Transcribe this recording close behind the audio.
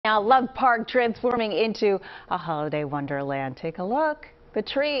Now, Love Park transforming into a holiday wonderland. Take a look. The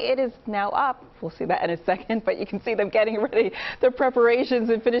tree, it is now up. We'll see that in a second, but you can see them getting ready. The preparations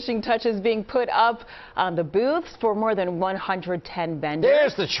and finishing touches being put up on the booths for more than 110 vendors.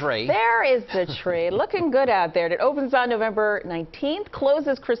 There's the tree. There is the tree. Looking good out there. It opens on November 19th,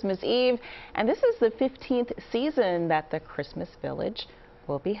 closes Christmas Eve, and this is the 15th season that the Christmas Village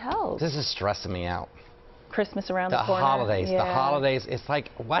will be held. This is stressing me out. Christmas around the corner. The holidays. It's like,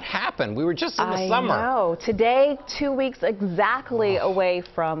 what happened? We were just in the summer. I know. Today, 2 weeks exactly away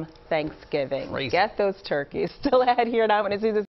from Thanksgiving. Crazy. Get those turkeys. Still ahead here now.